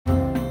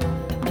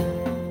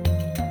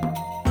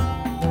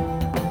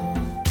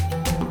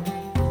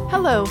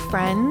Hello,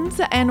 friends,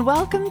 and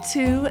welcome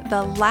to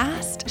the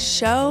last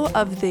show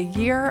of the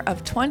year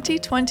of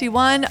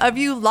 2021 of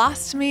You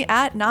Lost Me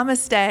at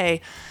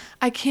Namaste.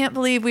 I can't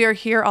believe we are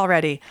here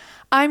already.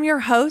 I'm your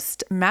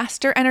host,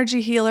 Master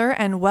Energy Healer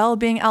and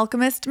Well-Being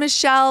Alchemist,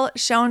 Michelle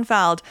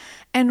Schoenfeld.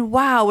 And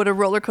wow, what a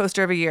roller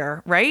coaster of a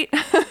year, right?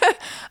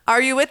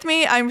 Are you with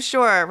me? I'm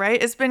sure,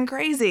 right? It's been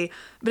crazy,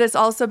 but it's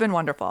also been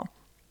wonderful.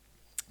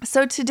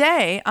 So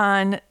today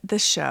on the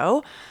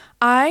show,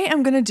 I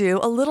am going to do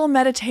a little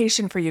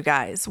meditation for you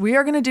guys. We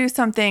are going to do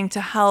something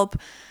to help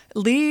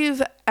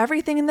leave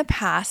everything in the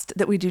past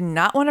that we do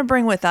not want to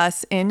bring with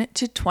us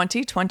into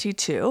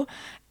 2022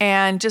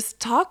 and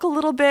just talk a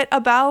little bit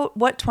about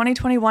what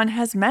 2021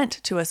 has meant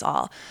to us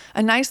all.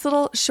 A nice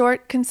little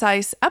short,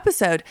 concise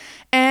episode.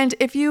 And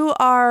if you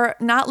are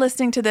not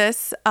listening to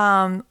this,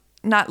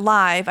 not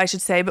live, I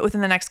should say, but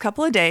within the next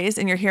couple of days,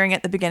 and you're hearing it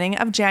at the beginning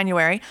of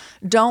January,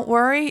 don't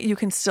worry, you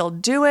can still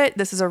do it.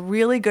 This is a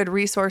really good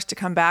resource to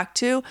come back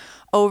to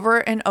over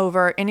and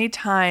over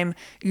anytime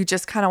you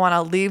just kind of want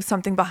to leave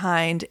something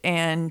behind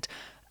and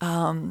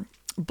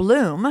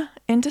bloom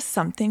into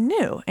something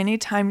new.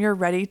 Anytime you're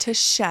ready to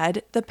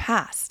shed the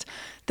past,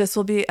 this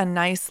will be a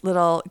nice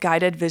little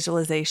guided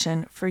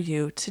visualization for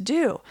you to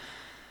do.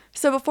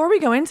 So before we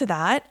go into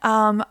that,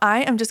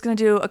 I am just going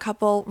to do a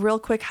couple real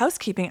quick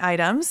housekeeping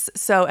items.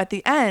 So at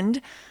the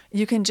end,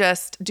 you can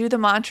just do the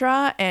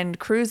mantra and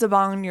cruise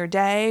along your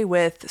day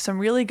with some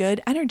really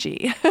good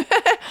energy.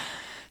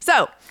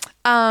 So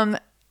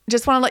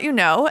just want to let you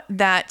know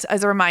that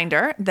as a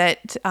reminder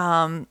that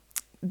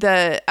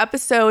the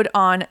episode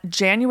on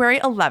January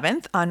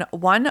 11th on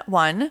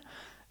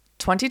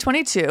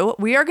 1/1/2022,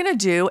 we are going to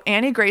do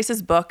Annie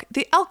Grace's book,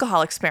 The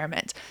Alcohol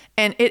Experiment.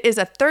 And it is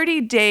a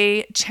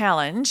 30-day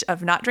challenge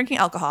of not drinking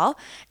alcohol.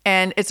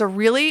 And it's a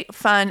really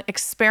fun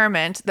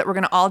experiment that we're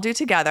going to all do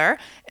together.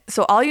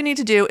 So all you need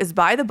to do is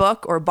buy the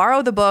book or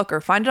borrow the book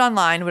or find it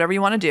online, whatever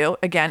you want to do.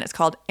 Again, it's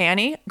called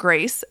Annie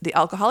Grace, The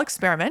Alcohol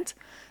Experiment.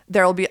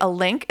 There will be a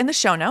link in the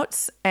show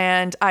notes.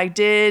 And I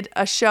did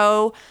a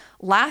show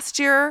last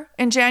year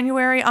in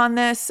January on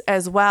this,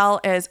 as well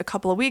as a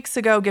couple of weeks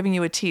ago, giving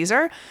you a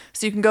teaser.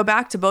 So you can go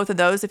back to both of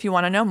those if you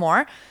want to know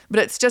more. But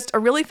it's just a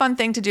really fun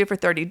thing to do for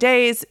 30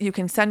 days. You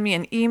can send me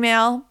an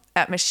email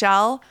at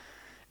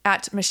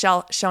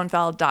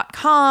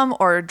michelle@michelleschoenfeld.com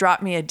or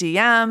drop me a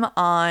DM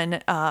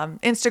on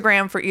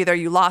Instagram for either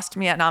You Lost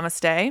Me at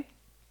Namaste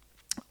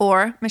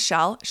or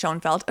Michelle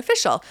Schoenfeld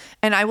Official,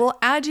 and I will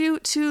add you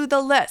to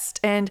the list.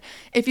 And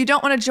if you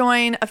don't want to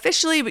join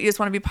officially, but you just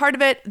want to be part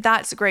of it,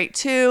 that's great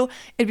too.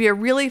 It'd be a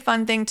really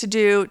fun thing to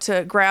do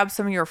to grab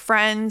some of your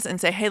friends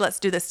and say, hey, let's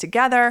do this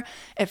together.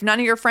 If none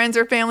of your friends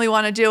or family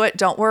want to do it,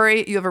 don't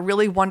worry. You have a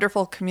really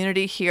wonderful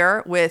community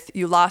here with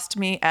You Lost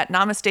Me at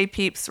Namaste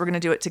peeps. We're going to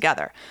do it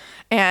together.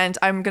 And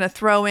I'm going to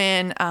throw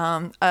in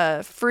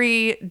a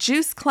free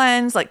juice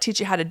cleanse, like teach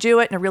you how to do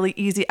it in a really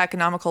easy,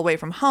 economical way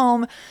from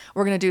home.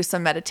 We're going to do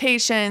some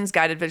meditations,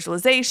 guided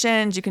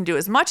visualizations. You can do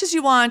as much as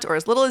you want or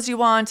as little as you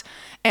want.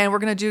 And we're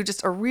going to do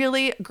just a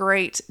really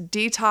great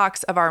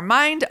detox of our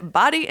mind,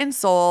 body, and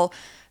soul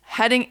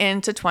heading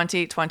into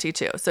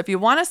 2022. So if you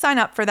want to sign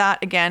up for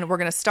that, again, we're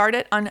going to start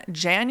it on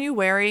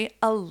January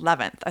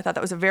 11th. I thought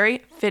that was a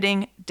very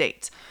fitting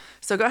date.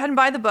 So go ahead and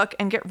buy the book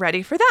and get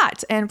ready for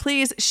that. And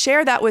please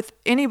share that with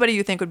anybody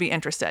you think would be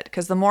interested,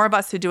 because the more of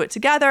us who do it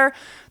together,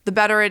 the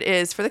better it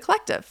is for the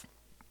collective.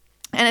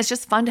 And it's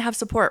just fun to have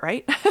support,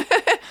 right?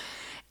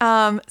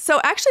 So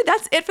actually,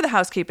 that's it for the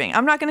housekeeping.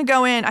 I'm not going to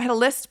go in. I had a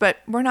list, but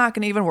we're not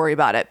going to even worry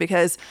about it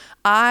because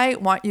I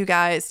want you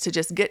guys to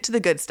just get to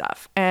the good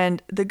stuff.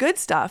 And the good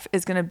stuff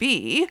is going to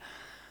be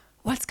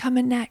what's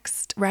coming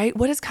next, right?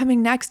 What is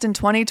coming next in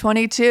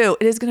 2022?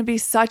 It is going to be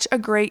such a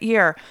great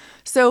year.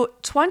 So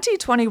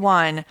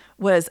 2021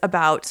 was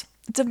about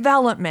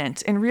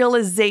development and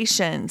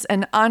realizations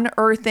and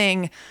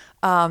unearthing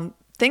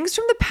things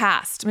from the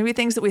past, maybe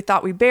things that we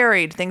thought we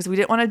buried, things we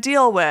didn't want to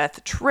deal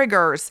with,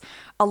 triggers,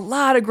 a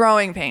lot of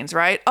growing pains,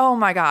 right? Oh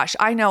my gosh.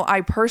 I know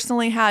I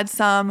personally had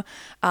some.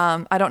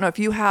 I don't know if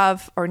you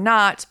have or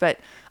not, but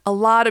a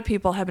lot of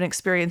people have been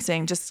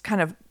experiencing just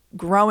kind of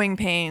growing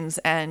pains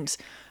and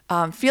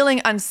feeling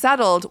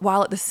unsettled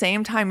while at the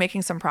same time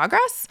making some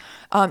progress.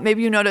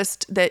 Maybe you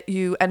noticed that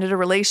you ended a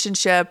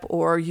relationship,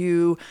 or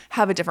you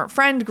have a different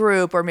friend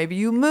group, or maybe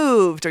you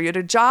moved, or you had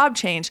a job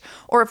change.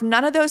 Or if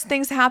none of those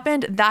things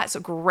happened, that's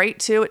great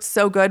too. It's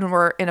so good when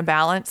we're in a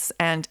balance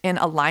and in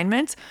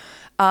alignment.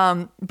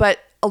 But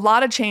a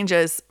lot of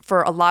changes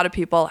for a lot of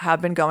people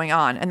have been going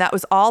on. And that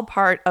was all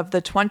part of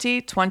the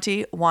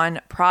 2021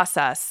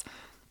 process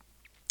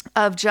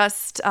of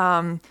just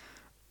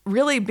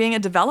really being a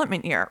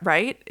development year,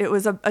 right? It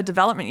was a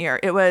development year.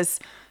 It was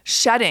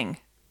shedding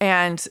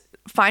and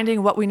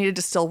finding what we needed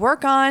to still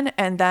work on.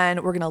 And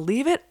then we're going to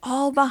leave it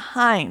all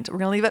behind. We're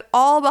going to leave it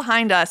all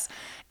behind us.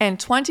 And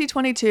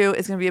 2022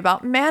 is going to be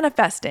about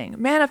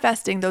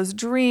manifesting those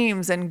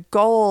dreams and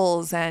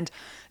goals and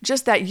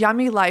just that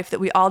yummy life that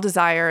we all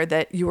desire,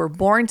 that you were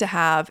born to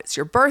have. It's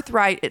your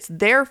birthright. It's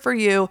there for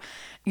you.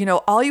 You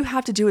know, all you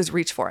have to do is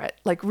reach for it.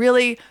 Like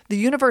really, the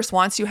universe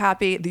wants you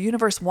happy. The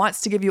universe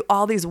wants to give you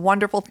all these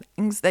wonderful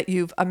things that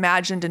you've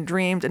imagined and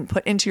dreamed and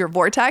put into your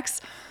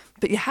vortex,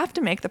 but you have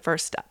to make the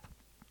first step.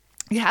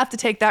 You have to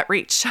take that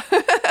reach.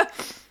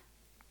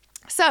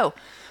 So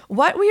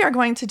what we are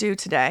going to do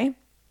today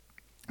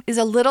is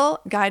a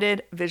little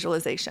guided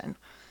visualization.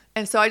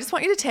 And so I just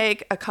want you to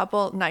take a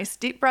couple nice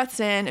deep breaths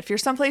in. If you're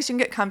someplace you can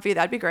get comfy,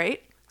 that'd be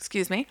great.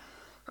 Excuse me.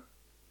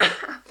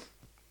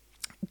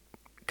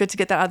 Good to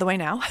get that out of the way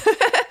now.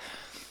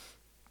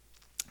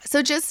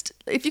 So just,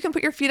 if you can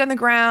put your feet on the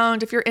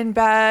ground, if you're in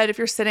bed, if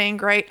you're sitting,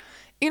 great.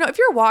 You know, if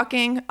you're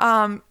walking,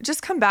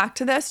 just come back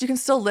to this. You can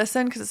still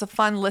listen because it's a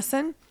fun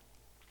listen.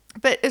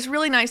 But it's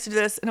really nice to do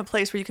this in a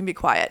place where you can be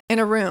quiet, in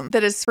a room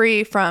that is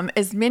free from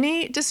as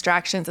many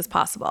distractions as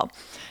possible.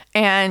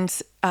 And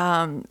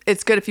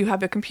it's good if you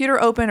have a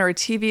computer open or a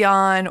TV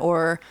on,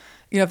 or,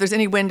 you know, if there's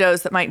any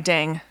windows that might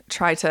ding,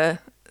 try to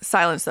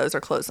silence those or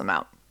close them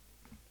out.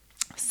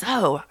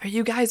 So, are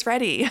you guys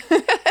ready?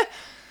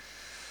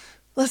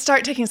 Let's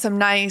start taking some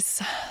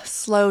nice,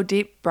 slow,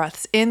 deep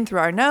breaths in through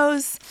our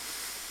nose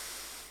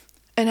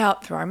and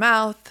out through our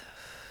mouth.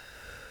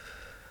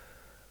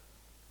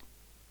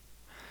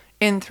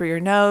 In through your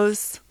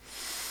nose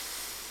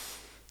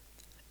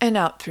and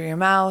out through your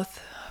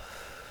mouth.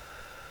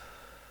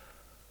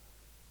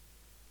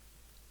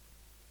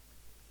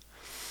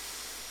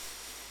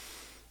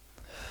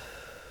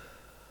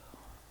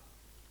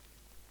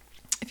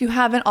 If you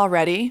haven't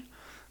already,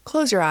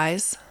 close your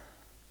eyes,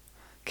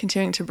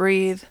 continuing to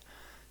breathe.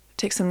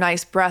 Take some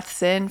nice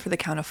breaths in for the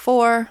count of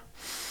 4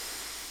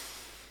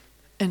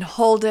 and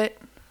hold it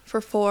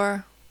for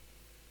 4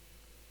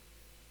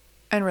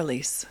 and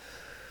release.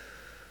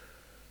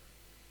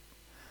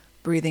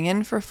 Breathing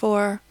in for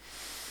 4,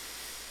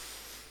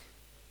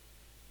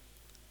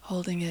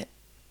 holding it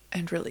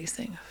and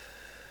releasing.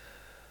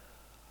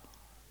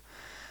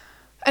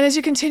 And as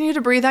you continue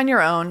to breathe on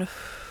your own,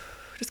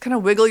 just kind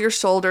of wiggle your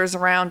shoulders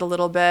around a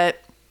little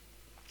bit,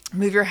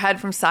 move your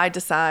head from side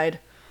to side,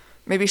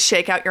 maybe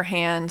shake out your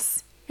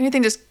hands,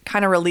 anything, just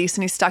kind of release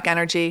any stuck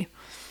energy,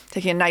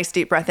 taking a nice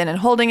deep breath in and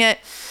holding it.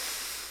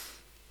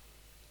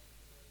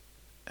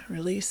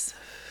 Release.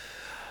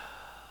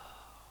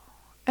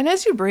 And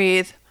as you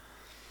breathe,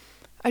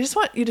 I just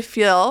want you to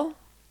feel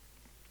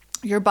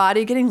your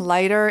body getting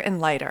lighter and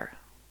lighter.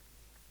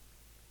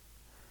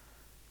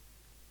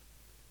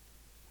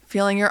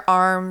 Feeling your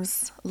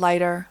arms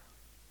lighter.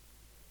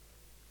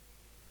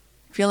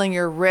 Feeling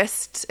your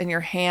wrists and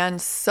your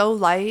hands so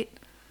light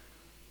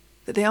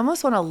that they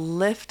almost want to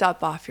lift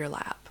up off your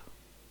lap.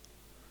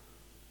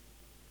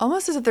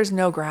 Almost as if there's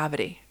no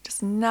gravity,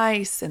 just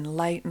nice and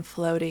light and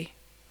floaty.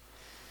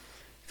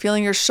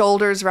 Feeling your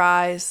shoulders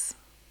rise.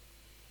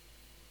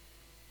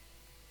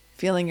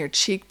 Feeling your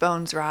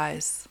cheekbones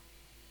rise.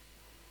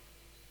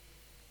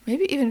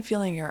 Maybe even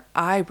feeling your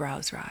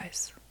eyebrows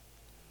rise.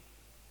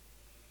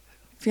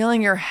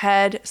 Feeling your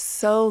head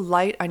so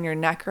light on your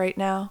neck right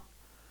now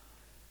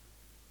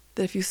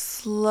that if you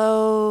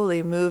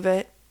slowly move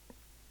it,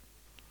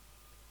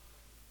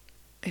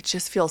 it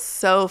just feels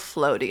so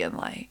floaty and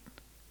light.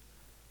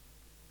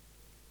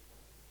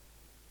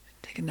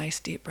 Take a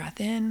nice deep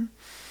breath in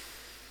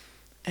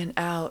and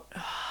out.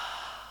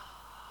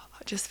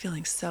 Just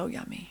feeling so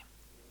yummy.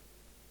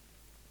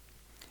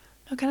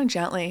 Now kind of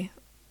gently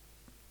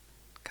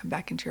come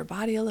back into your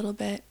body a little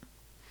bit.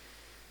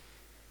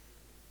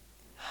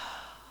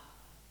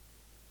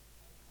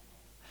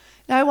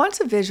 Now I want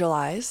to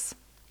visualize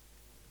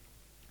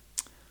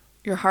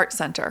your heart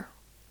center,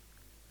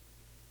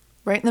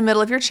 right in the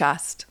middle of your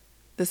chest,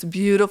 this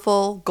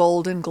beautiful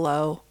golden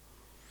glow.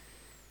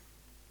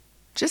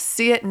 Just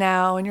see it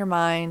now in your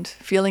mind,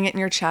 feeling it in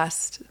your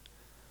chest.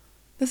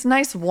 This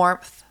nice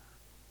warmth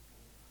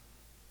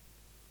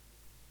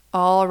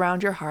all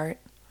around your heart.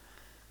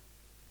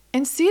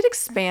 And see it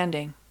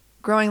expanding,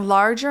 growing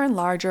larger and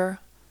larger,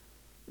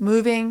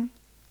 moving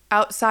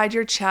outside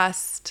your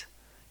chest,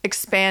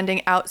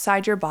 expanding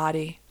outside your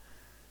body,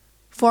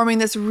 forming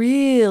this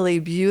really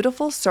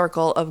beautiful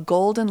circle of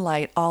golden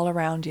light all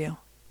around you.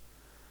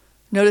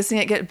 Noticing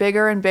it get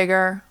bigger and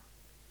bigger,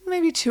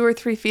 maybe 2 or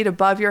 3 feet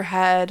above your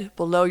head,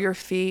 below your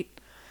feet,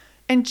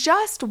 and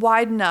just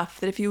wide enough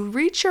that if you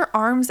reach your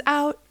arms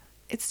out,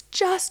 it's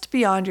just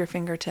beyond your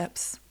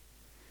fingertips.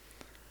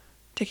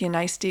 Taking a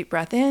nice deep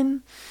breath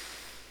in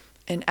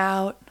and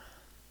out.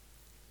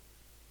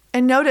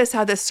 And notice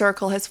how this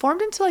circle has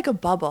formed into like a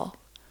bubble.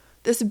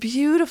 This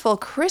beautiful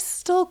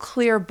crystal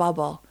clear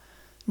bubble,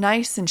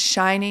 nice and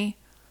shiny.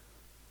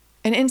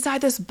 And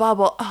inside this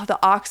bubble, the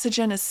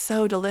oxygen is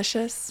so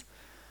delicious.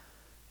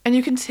 And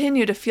you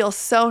continue to feel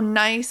so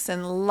nice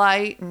and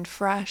light and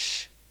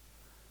fresh.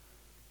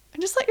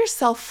 And just let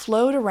yourself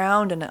float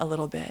around in it a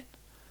little bit,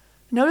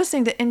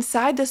 noticing that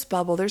inside this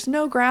bubble, there's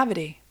no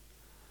gravity.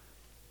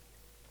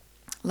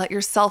 Let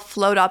yourself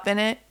float up in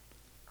it,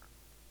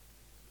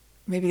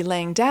 maybe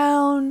laying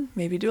down,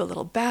 maybe do a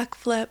little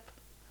backflip,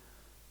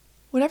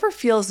 whatever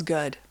feels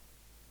good.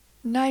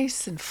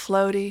 Nice and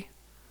floaty.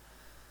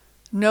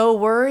 No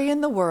worry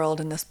in the world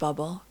in this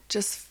bubble,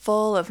 just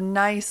full of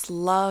nice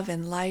love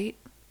and light.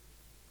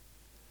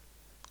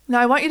 Now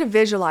I want you to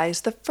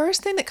visualize the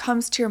first thing that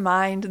comes to your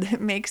mind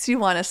that makes you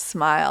want to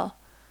smile,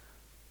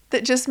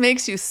 that just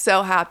makes you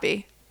so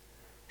happy.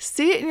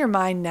 See it in your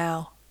mind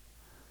now,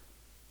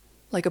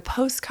 like a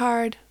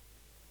postcard,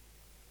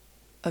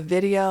 a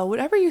video,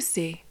 whatever you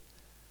see.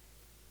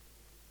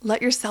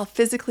 Let yourself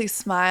physically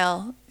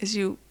smile as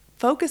you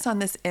focus on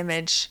this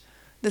image,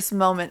 this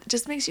moment. It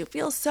just makes you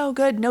feel so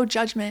good, no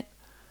judgment.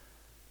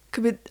 It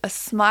could be a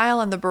smile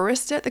on the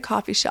barista at the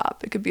coffee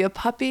shop. It could be a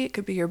puppy. It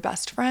could be your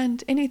best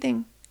friend,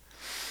 anything.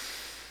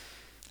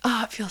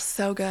 Oh, it feels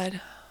so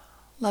good.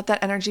 Let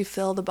that energy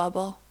fill the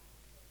bubble.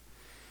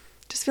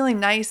 Just feeling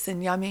nice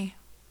and yummy.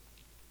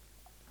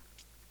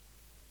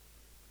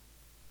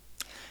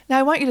 Now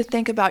I want you to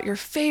think about your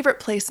favorite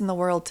place in the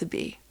world to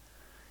be.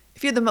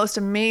 If you had the most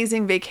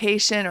amazing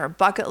vacation or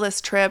bucket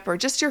list trip or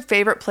just your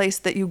favorite place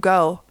that you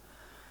go,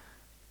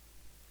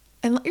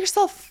 and let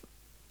yourself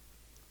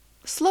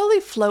slowly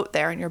float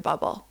there in your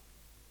bubble.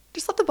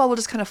 Just let the bubble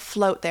just kind of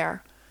float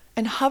there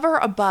and hover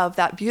above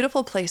that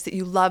beautiful place that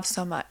you love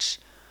so much.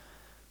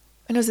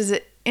 And is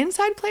it an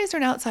inside place or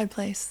an outside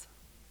place?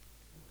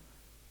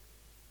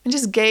 And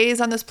just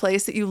gaze on this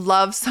place that you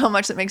love so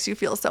much that makes you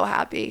feel so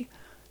happy.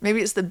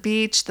 Maybe it's the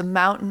beach, the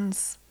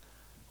mountains,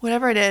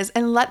 whatever it is,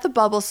 and let the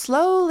bubble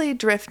slowly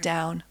drift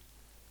down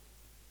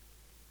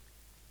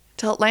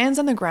till it lands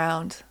on the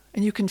ground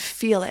and you can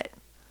feel it.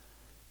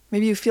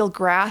 Maybe you feel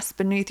grass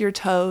beneath your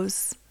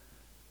toes,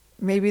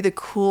 maybe the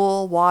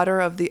cool water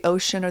of the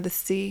ocean or the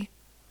sea.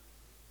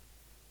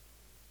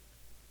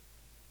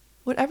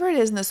 Whatever it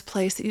is in this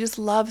place that you just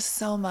love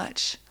so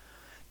much,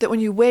 that when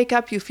you wake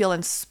up, you feel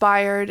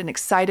inspired and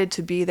excited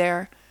to be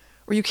there,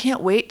 or you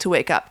can't wait to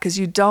wake up because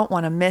you don't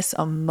want to miss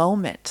a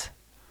moment.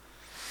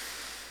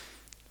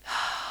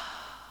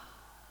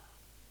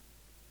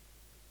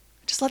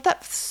 Just let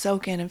that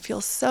soak in and feel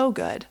so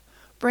good.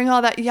 Bring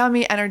all that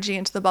yummy energy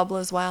into the bubble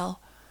as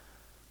well.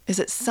 Is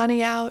it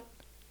sunny out?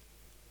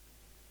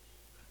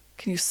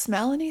 Can you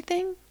smell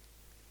anything?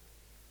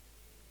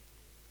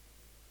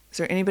 Is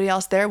there anybody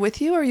else there with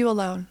you, or are you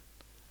alone?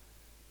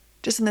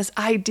 Just in this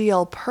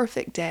ideal,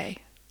 perfect day.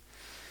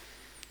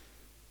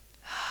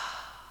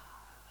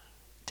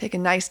 Take a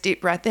nice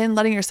deep breath in,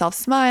 letting yourself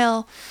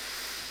smile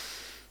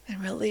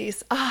and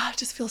release. It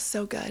just feels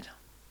so good.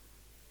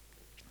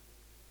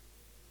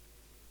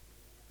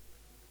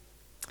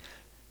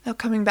 Now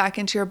coming back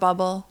into your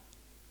bubble,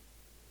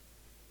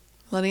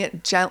 letting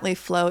it gently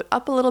float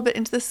up a little bit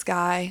into the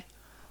sky,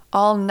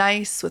 all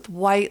nice with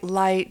white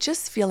light,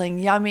 just feeling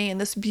yummy in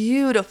this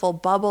beautiful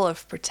bubble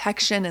of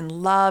protection and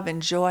love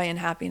and joy and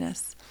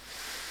happiness.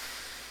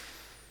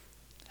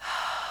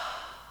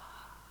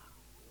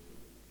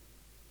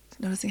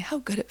 Noticing how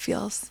good it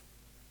feels.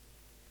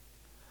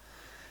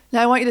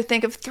 Now I want you to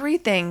think of 3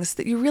 things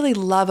that you really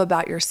love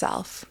about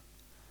yourself.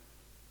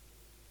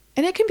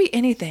 And it can be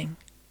anything.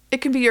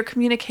 It can be your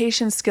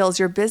communication skills,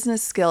 your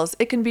business skills.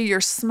 It can be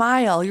your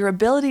smile, your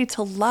ability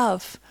to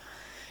love,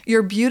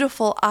 your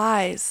beautiful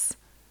eyes,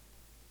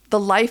 the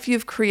life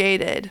you've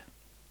created,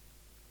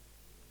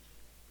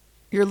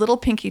 your little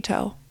pinky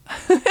toe,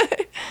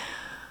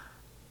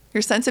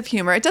 your sense of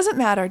humor. It doesn't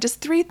matter.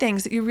 Just 3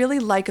 things that you really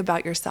like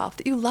about yourself,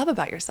 that you love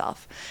about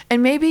yourself.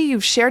 And maybe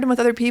you've shared them with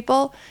other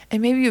people,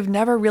 and maybe you've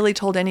never really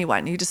told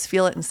anyone. You just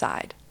feel it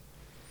inside.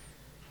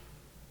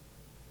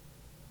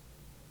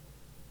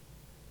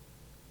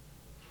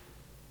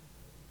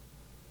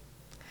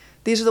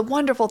 These are the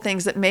wonderful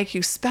things that make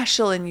you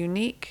special and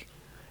unique.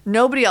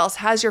 Nobody else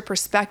has your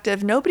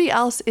perspective. Nobody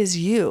else is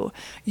you.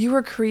 You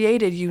were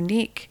created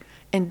unique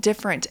and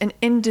different and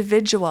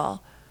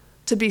individual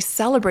to be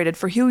celebrated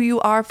for who you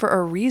are for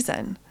a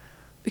reason.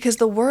 Because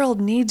the world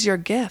needs your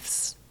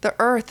gifts. The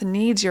earth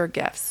needs your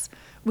gifts.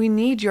 We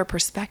need your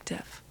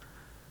perspective.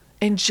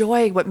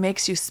 Enjoy what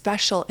makes you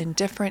special and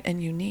different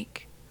and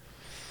unique.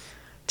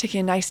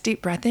 Taking a nice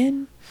deep breath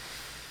in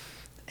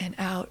and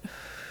out.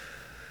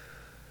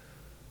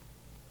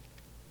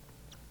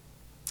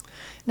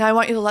 Now I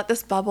want you to let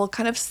this bubble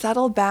kind of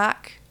settle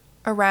back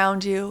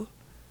around you,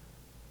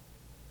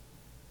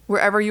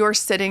 wherever you are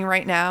sitting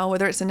right now,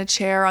 whether it's in a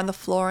chair, on the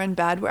floor, in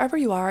bed, wherever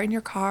you are, in your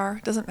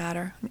car, doesn't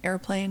matter, an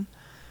airplane.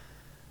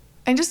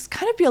 And just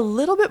kind of be a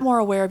little bit more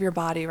aware of your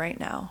body right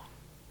now.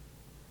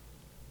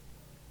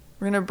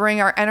 We're going to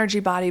bring our energy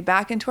body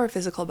back into our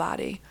physical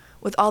body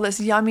with all this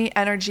yummy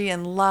energy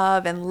and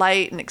love and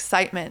light and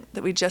excitement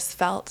that we just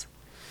felt.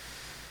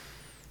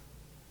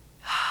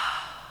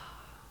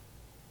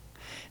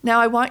 Now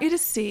I want you to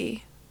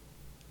see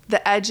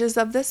the edges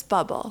of this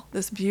bubble,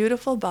 this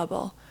beautiful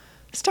bubble,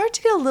 start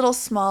to get a little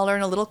smaller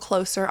and a little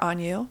closer on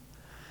you.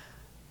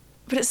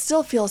 But it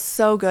still feels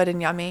so good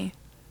and yummy.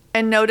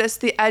 And notice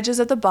the edges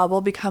of the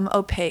bubble become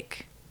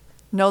opaque,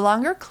 no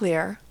longer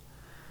clear,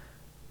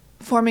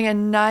 forming a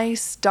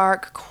nice,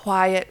 dark,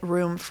 quiet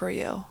room for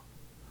you.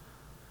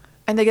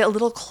 And they get a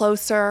little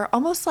closer,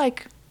 almost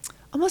like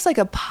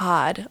a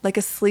pod, like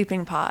a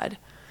sleeping pod.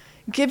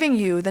 giving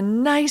you the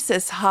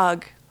nicest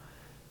hug,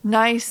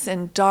 nice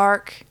and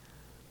dark,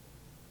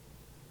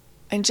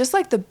 and just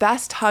like the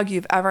best hug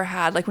you've ever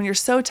had. Like when you're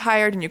so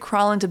tired and you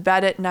crawl into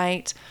bed at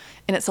night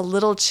and it's a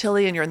little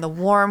chilly and you're in the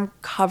warm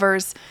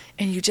covers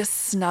and you just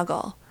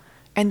snuggle.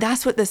 And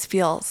that's what this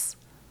feels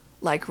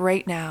like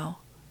right now.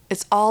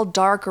 It's all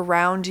dark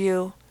around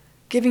you,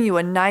 giving you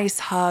a nice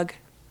hug,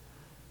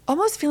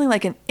 almost feeling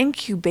like an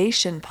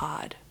incubation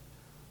pod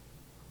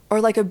or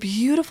like a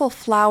beautiful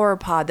flower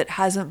pod that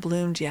hasn't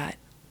bloomed yet.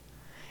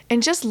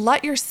 And just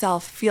let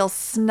yourself feel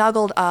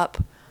snuggled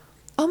up,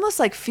 almost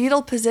like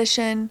fetal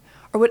position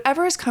or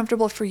whatever is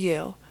comfortable for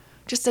you.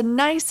 Just a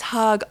nice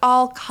hug,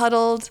 all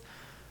cuddled,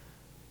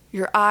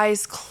 your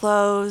eyes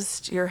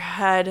closed,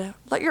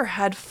 let your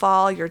head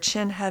fall, your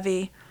chin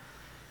heavy.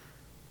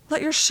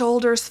 Let your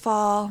shoulders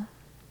fall.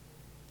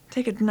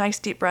 Take a nice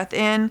deep breath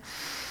in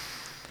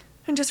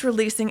and just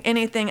releasing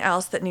anything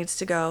else that needs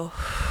to go.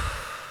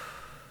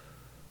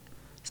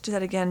 Let's do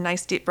that again.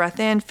 Nice deep breath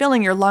in,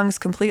 filling your lungs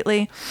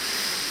completely.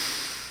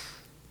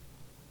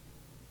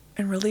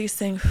 And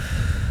releasing,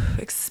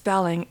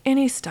 expelling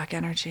any stuck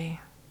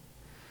energy.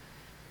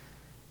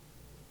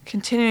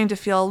 Continuing to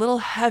feel a little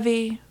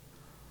heavy,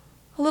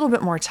 a little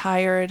bit more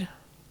tired,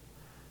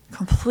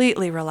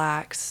 completely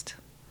relaxed.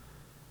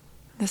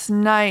 This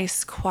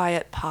nice,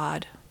 quiet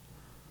pod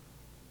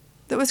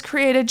that was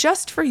created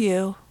just for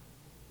you,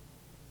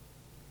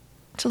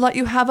 to let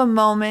you have a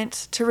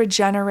moment to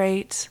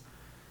regenerate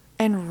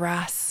and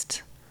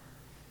rest.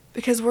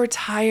 Because we're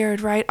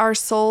tired, right? Our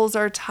souls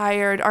are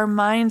tired, our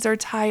minds are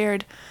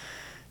tired,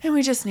 and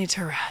we just need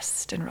to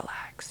rest and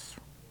relax.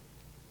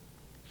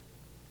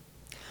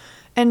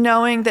 And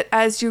knowing that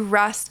as you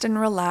rest and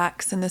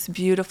relax in this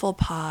beautiful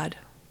pod,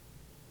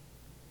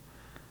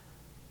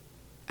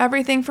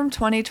 everything from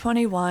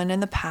 2021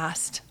 and the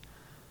past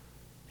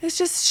is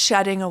just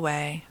shedding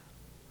away.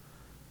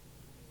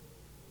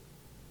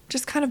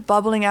 Just kind of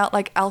bubbling out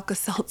like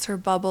Alka-Seltzer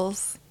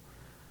bubbles,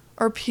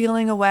 or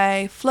peeling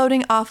away,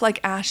 floating off like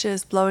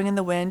ashes blowing in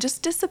the wind,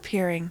 just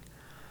disappearing.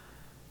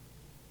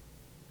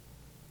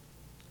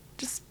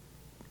 Just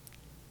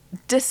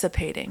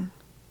dissipating,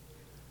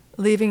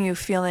 leaving you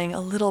feeling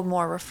a little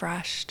more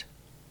refreshed.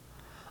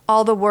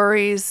 All the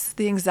worries,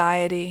 the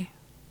anxiety,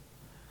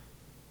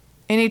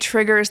 any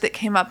triggers that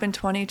came up in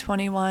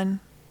 2021,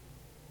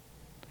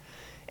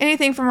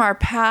 anything from our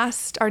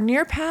past, our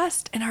near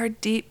past, and our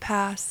deep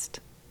past,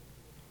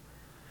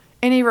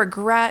 any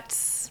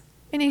regrets,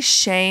 any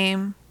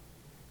shame,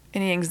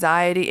 any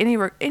anxiety,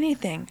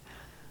 anything,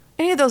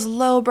 any of those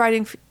low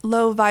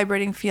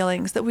vibrating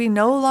feelings that we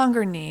no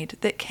longer need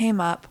that came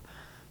up,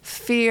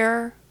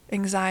 fear,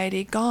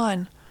 anxiety,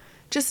 gone,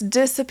 just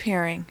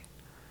disappearing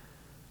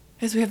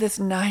as we have this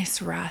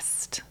nice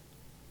rest,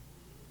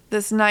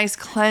 this nice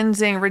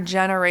cleansing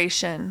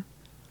regeneration.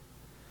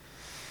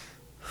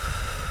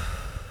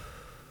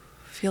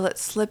 Feel it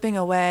slipping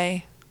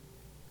away.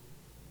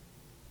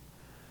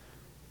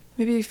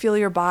 Maybe you feel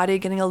your body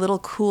getting a little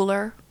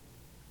cooler.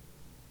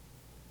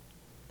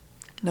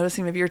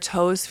 Noticing maybe your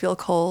toes feel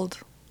cold.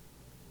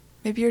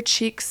 Maybe your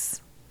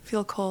cheeks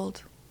feel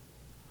cold.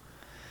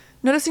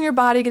 Noticing your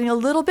body getting a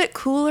little bit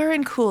cooler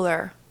and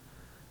cooler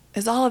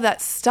as all of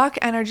that stuck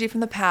energy from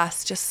the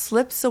past just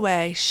slips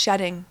away,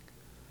 shedding,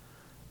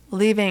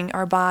 leaving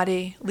our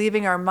body,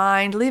 leaving our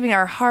mind, leaving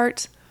our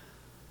heart,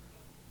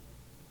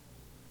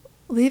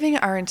 leaving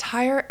our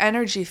entire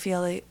energy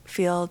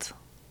field.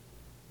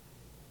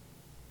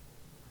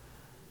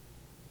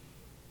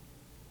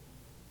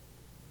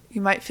 You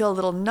might feel a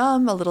little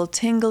numb, a little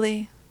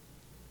tingly.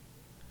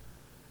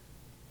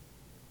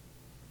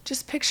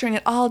 Just picturing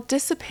it all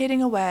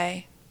dissipating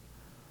away.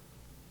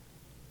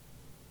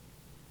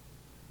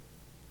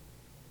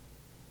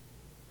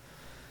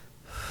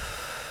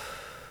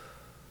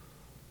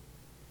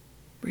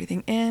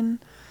 Breathing in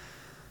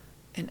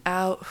and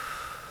out.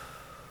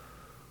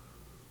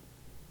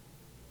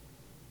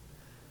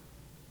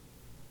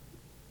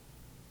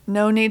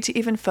 No need to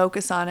even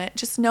focus on it,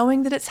 just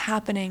knowing that it's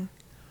happening.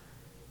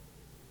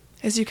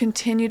 As you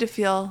continue to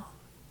feel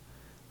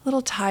a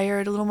little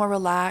tired, a little more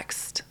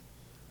relaxed,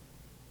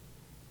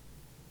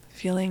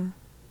 feeling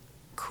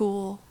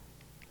cool,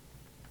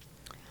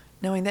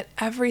 knowing that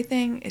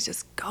everything is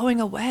just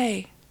going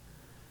away.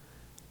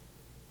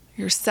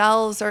 Your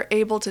cells are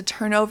able to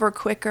turn over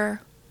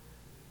quicker.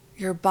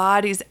 Your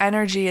body's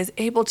energy is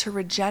able to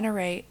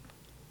regenerate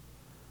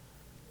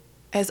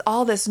as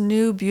all this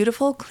new,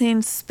 beautiful,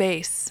 clean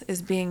space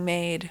is being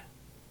made.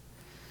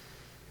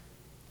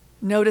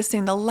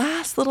 Noticing the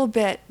last little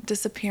bit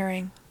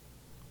disappearing.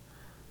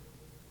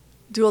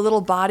 Do a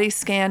little body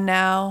scan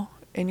now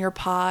in your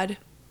pod.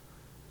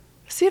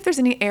 See if there's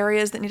any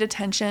areas that need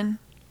attention.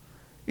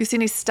 You see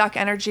any stuck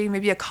energy,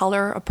 maybe a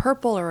color, a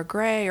purple or a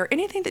gray, or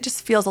anything that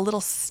just feels a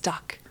little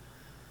stuck.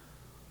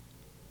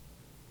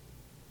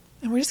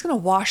 And we're just going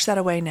to wash that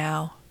away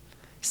now.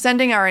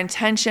 Sending our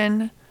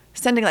intention,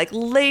 sending like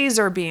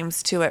laser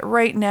beams to it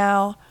right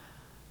now.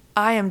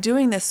 I am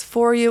doing this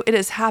for you. It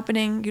is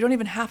happening. You don't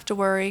even have to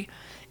worry.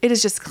 It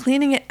is just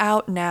cleaning it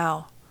out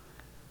now.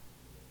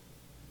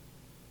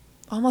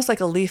 almost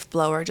like a leaf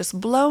blower, just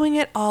blowing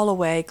it all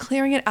away,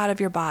 clearing it out of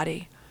your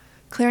body,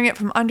 clearing it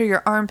from under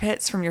your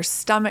armpits, from your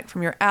stomach,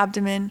 from your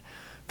abdomen,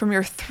 from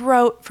your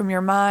throat, from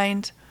your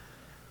mind.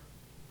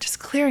 Just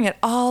clearing it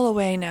all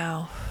away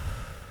now,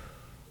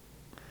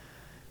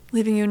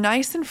 leaving you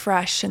nice and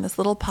fresh in this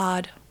little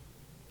pod.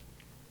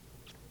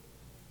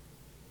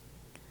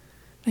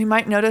 You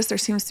might notice there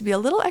seems to be a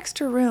little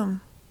extra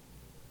room.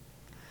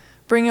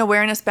 Bring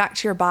awareness back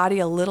to your body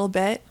a little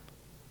bit.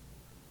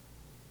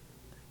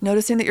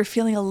 Noticing that you're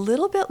feeling a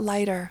little bit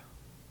lighter.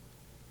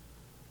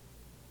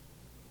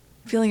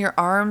 Feeling your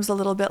arms a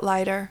little bit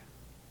lighter.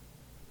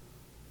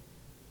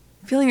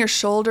 Feeling your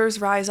shoulders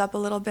rise up a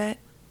little bit.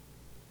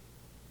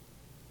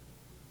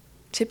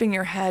 Tipping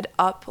your head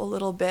up a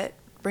little bit.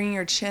 Bringing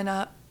your chin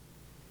up.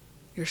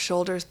 Your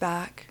shoulders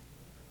back.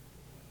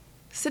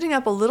 Sitting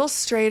up a little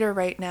straighter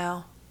right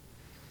now.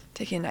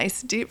 Taking a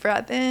nice deep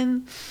breath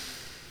in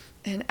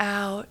and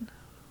out.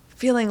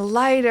 Feeling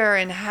lighter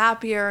and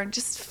happier and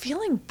just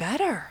feeling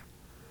better.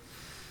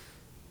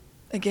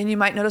 Again, you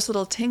might notice a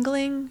little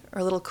tingling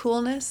or a little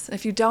coolness. And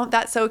if you don't,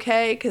 that's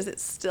okay because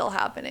it's still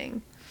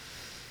happening.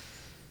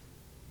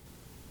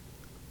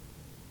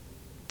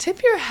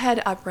 Tip your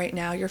head up right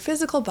now, your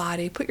physical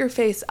body. Put your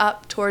face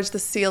up towards the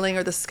ceiling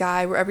or the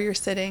sky, wherever you're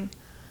sitting.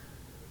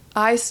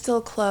 Eyes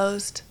still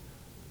closed.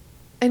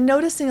 And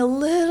noticing a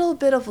little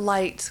bit of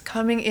light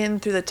coming in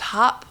through the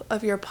top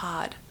of your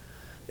pod.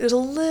 There's a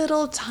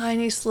little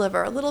tiny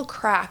sliver, a little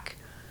crack.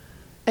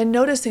 And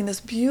noticing this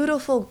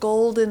beautiful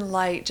golden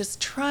light just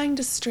trying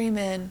to stream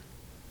in.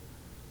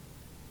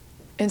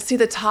 And see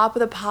the top of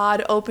the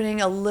pod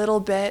opening a little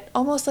bit,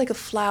 almost like a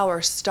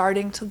flower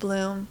starting to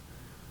bloom.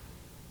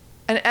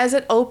 And as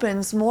it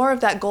opens, more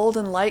of that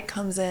golden light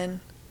comes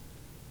in.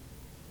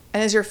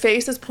 And as your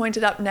face is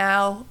pointed up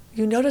now,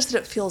 you notice that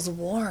it feels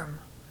warm.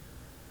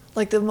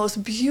 Like the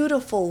most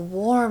beautiful,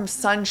 warm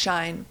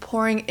sunshine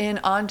pouring in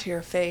onto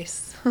your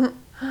face.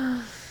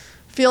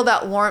 Feel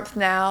that warmth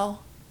now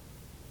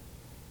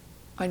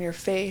on your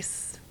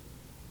face,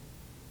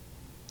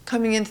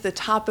 coming into the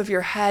top of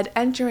your head,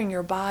 entering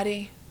your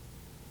body.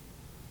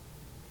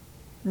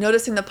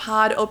 Noticing the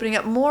pod opening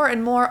up more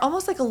and more,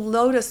 almost like a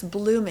lotus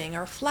blooming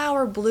or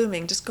flower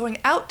blooming, just going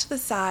out to the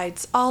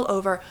sides all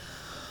over,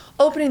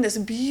 opening this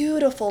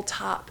beautiful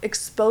top,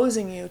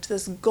 exposing you to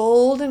this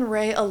golden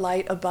ray of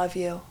light above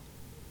you.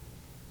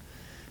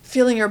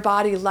 Feeling your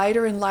body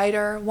lighter and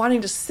lighter,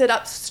 wanting to sit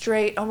up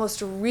straight,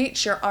 almost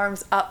reach your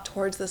arms up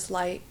towards this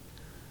light.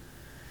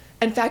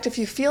 In fact, if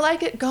you feel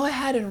like it, go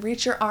ahead and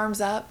reach your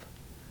arms up.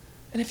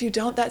 And if you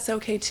don't, that's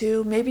okay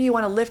too. Maybe you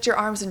want to lift your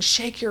arms and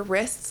shake your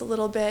wrists a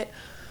little bit.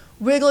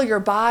 Wiggle your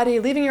body,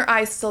 leaving your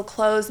eyes still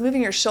closed,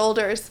 moving your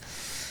shoulders.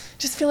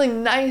 Just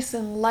feeling nice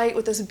and light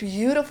with this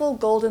beautiful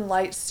golden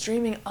light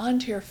streaming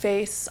onto your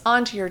face,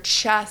 onto your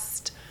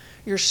chest,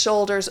 your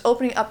shoulders,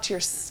 opening up to your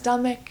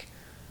stomach.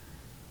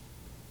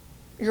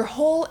 Your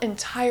whole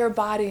entire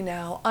body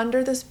now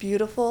under this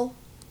beautiful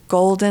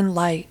golden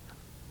light.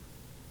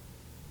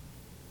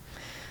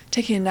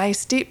 Taking a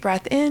nice deep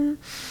breath in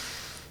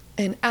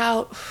and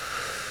out.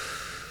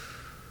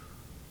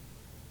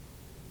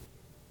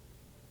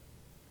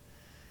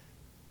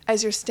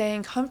 As you're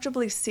staying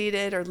comfortably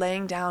seated or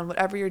laying down,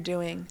 whatever you're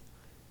doing,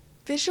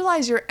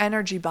 visualize your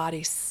energy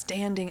body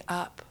standing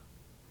up.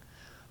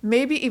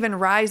 Maybe even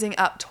rising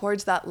up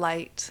towards that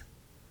light.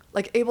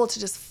 Like able to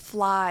just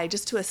fly,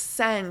 just to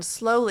ascend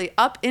slowly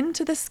up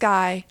into the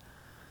sky,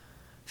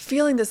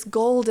 feeling this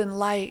golden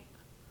light,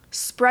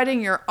 spreading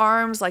your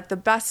arms like the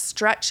best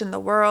stretch in the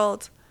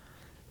world,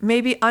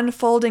 maybe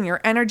unfolding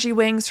your energy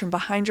wings from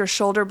behind your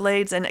shoulder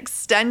blades and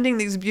extending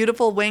these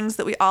beautiful wings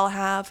that we all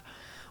have.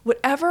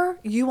 Whatever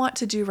you want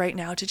to do right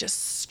now to just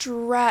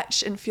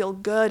stretch and feel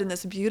good in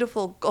this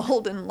beautiful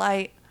golden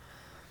light.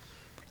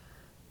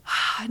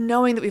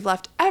 Knowing that we've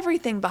left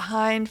everything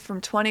behind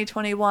from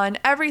 2021,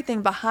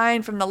 everything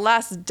behind from the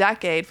last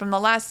decade, from the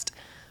last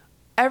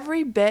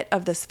every bit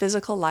of this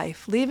physical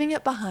life, leaving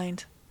it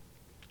behind.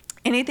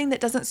 Anything that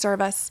doesn't serve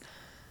us,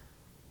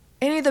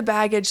 any of the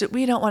baggage that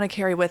we don't want to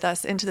carry with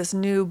us into this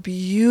new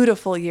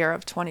beautiful year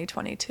of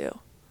 2022.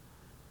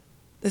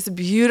 This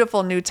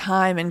beautiful new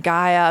time in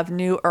Gaia of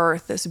new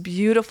earth, this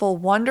beautiful,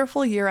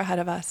 wonderful year ahead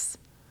of us.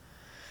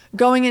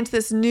 Going into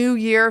this new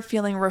year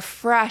feeling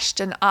refreshed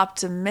and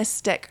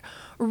optimistic,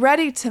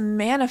 ready to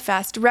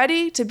manifest,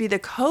 ready to be the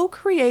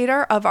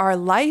co-creator of our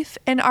life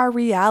and our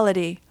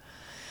reality.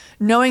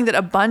 Knowing that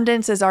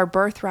abundance is our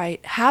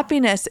birthright,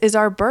 happiness is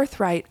our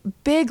birthright,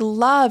 big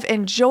love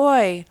and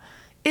joy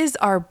is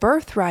our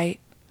birthright.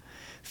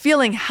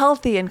 Feeling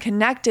healthy and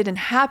connected and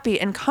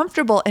happy and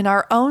comfortable in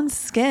our own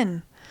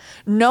skin.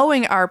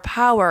 Knowing our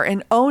power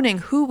and owning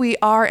who we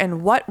are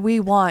and what we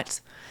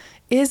want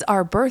is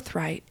our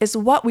birthright, is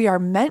what we are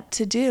meant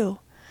to do.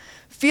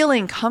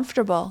 Feeling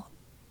comfortable,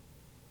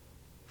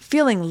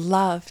 feeling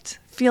loved,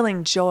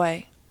 feeling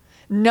joy,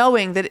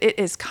 knowing that it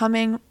is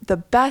coming, the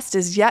best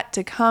is yet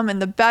to come,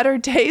 and the better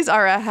days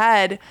are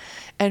ahead,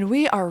 and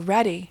we are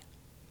ready.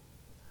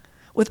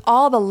 With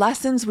all the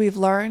lessons we've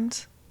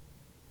learned,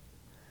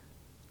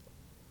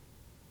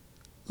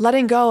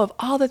 letting go of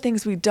all the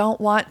things we don't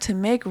want to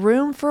make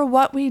room for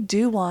what we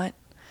do want.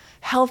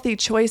 Healthy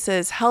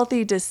choices,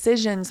 healthy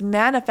decisions,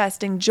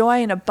 manifesting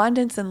joy and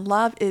abundance and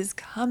love is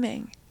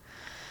coming.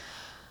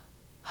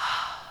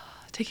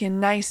 Taking a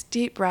nice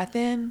deep breath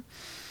in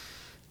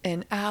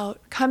and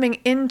out, coming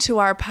into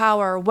our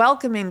power,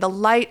 welcoming the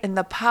light and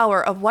the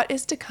power of what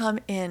is to come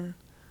in.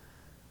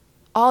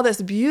 All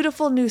this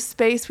beautiful new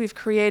space we've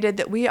created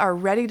that we are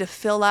ready to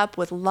fill up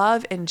with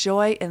love and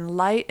joy and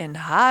light and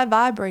high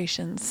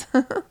vibrations.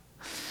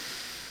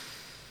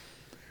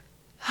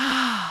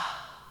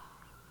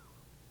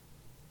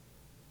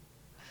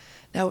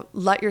 Now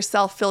let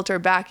yourself filter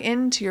back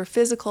into your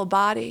physical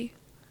body.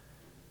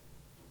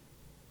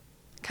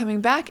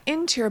 Coming back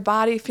into your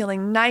body,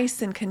 feeling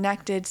nice and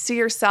connected. See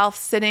yourself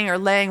sitting or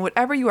laying,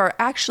 whatever you are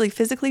actually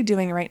physically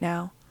doing right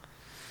now.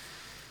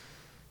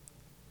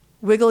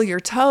 Wiggle your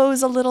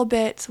toes a little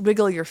bit,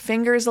 wiggle your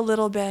fingers a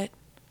little bit,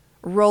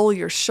 roll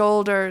your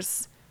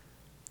shoulders,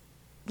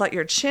 let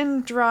your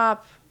chin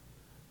drop,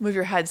 move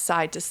your head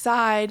side to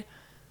side,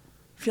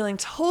 feeling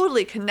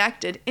totally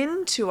connected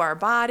into our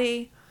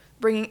body,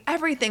 bringing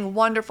everything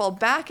wonderful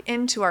back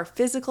into our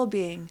physical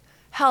being,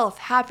 health,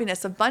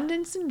 happiness,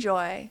 abundance, and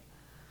joy.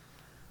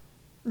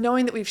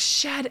 Knowing that we've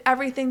shed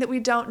everything that we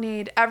don't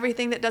need,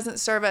 everything that doesn't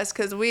serve us,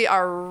 because we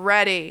are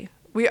ready.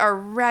 We are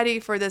ready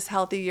for this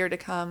healthy year to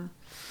come.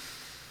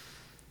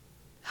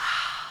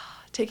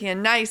 Taking a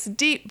nice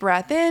deep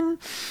breath in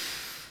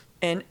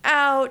and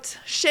out,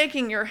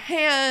 shaking your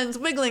hands,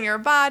 wiggling your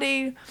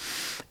body.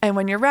 And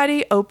when you're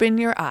ready, open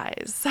your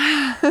eyes.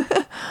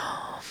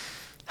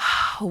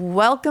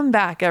 Welcome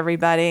back,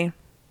 everybody.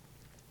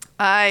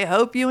 I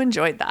hope you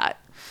enjoyed that.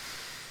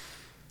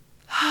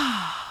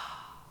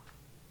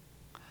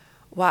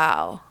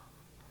 Wow.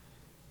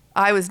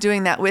 I was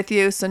doing that with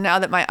you, so now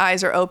that my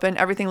eyes are open,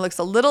 everything looks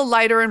a little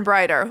lighter and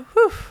brighter.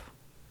 Whew.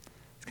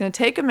 It's going to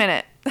take a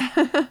minute.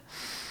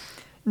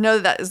 Know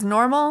that is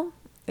normal.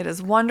 It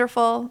is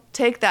wonderful.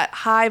 Take that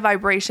high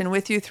vibration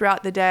with you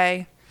throughout the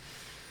day.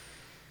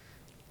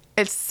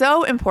 It's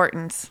so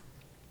important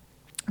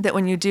that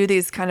when you do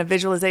these kind of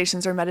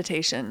visualizations or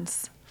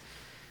meditations,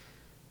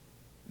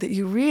 that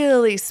you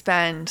really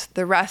spend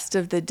the rest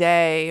of the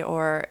day,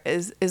 or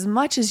as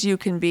much as you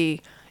can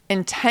be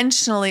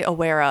intentionally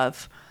aware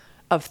of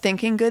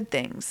thinking good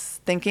things,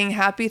 thinking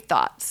happy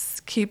thoughts,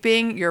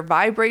 keeping your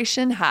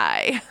vibration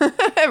high,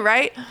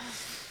 right?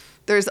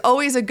 There's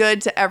always a good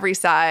to every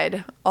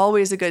side,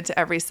 always a good to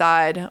every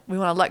side. We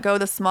want to let go of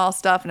the small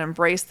stuff and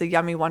embrace the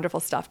yummy, wonderful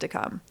stuff to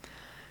come.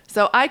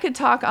 So I could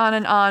talk on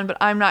and on, but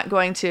I'm not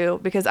going to,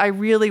 because I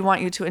really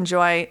want you to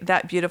enjoy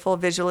that beautiful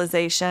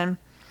visualization.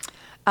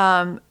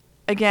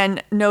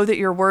 Again, know that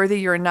you're worthy,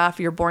 you're enough,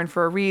 you're born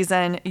for a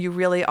reason. You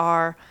really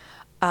are.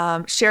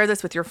 Share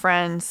this with your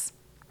friends.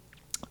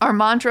 Our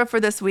mantra for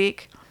this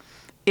week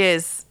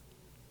is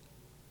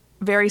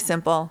very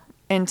simple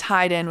and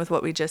tied in with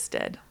what we just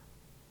did.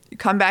 You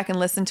come back and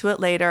listen to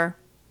it later.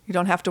 You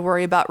don't have to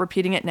worry about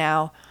repeating it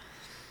now.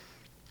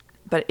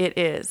 But it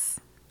is,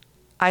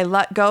 I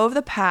let go of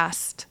the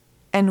past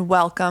and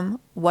welcome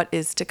what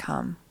is to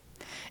come.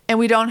 And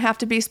we don't have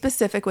to be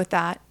specific with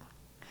that.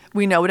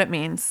 We know what it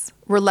means.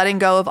 We're letting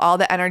go of all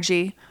the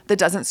energy that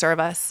doesn't serve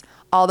us,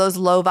 all those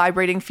low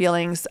vibrating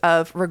feelings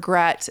of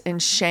regret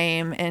and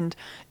shame and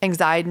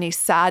anxiety,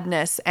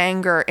 sadness,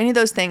 anger, any of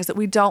those things that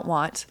we don't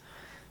want.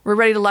 We're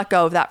ready to let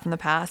go of that from the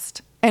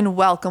past and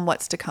welcome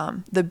what's to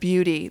come. The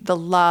beauty, the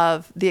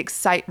love, the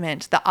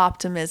excitement, the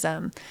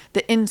optimism,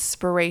 the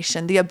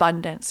inspiration, the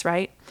abundance,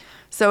 right?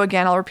 So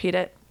again, I'll repeat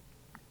it.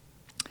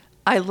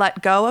 I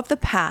let go of the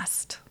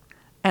past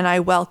and I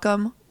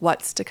welcome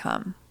what's to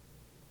come.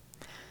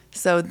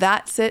 So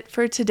that's it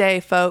for today,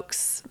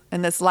 folks.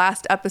 In this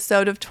last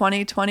episode of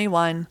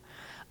 2021,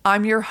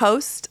 I'm your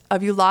host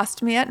of You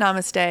Lost Me at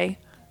Namaste,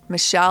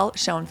 Michelle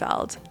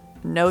Schoenfeld.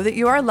 Know that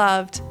you are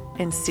loved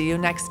and see you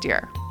next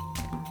year.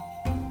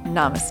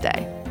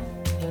 Namaste.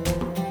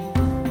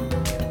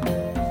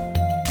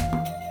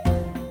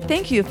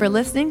 Thank you for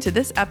listening to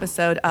this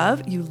episode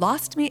of You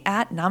Lost Me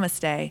at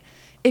Namaste.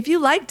 If you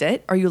liked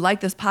it, or you like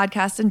this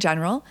podcast in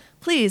general,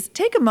 please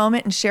take a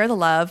moment and share the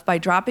love by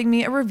dropping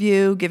me a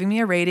review, giving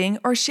me a rating,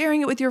 or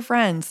sharing it with your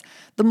friends.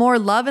 The more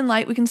love and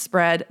light we can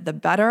spread, the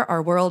better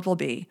our world will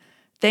be.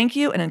 Thank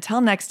you, and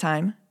until next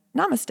time,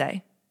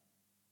 namaste.